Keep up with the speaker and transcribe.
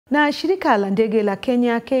Na shirika la ndege la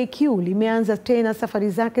Kenya KQ limeanza tena safari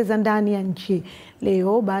zake za ndani ya nchi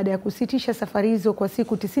leo baada ya kusitisha safari hizo kwa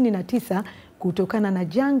siku 99 kutokana na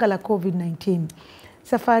janga la COVID-19.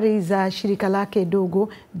 Safari za shirika lake dogo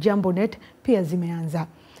Jambojet pia zimeanza.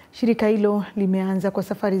 Shirika hilo limeanza kwa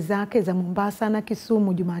safari zake za Mombasa na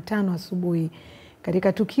Kisumu Jumatano asubuhi.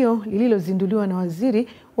 Katika tukio lililozinduliwa na waziri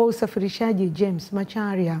wa usafirishaji James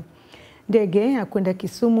Macharia. Ndege ya kwenda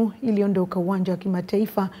Kisumu iliondoka uwanja wa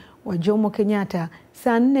kimataifa wa Jomo Kenyatta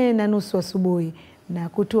saa 4:30 asubuhi na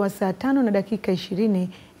kutua saa 5:20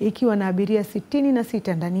 ikiwa na abiria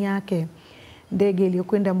 66 ndani yake. Ndege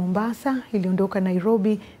iliyokwenda Mombasa iliondoka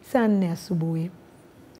Nairobi saa 4 asubuhi.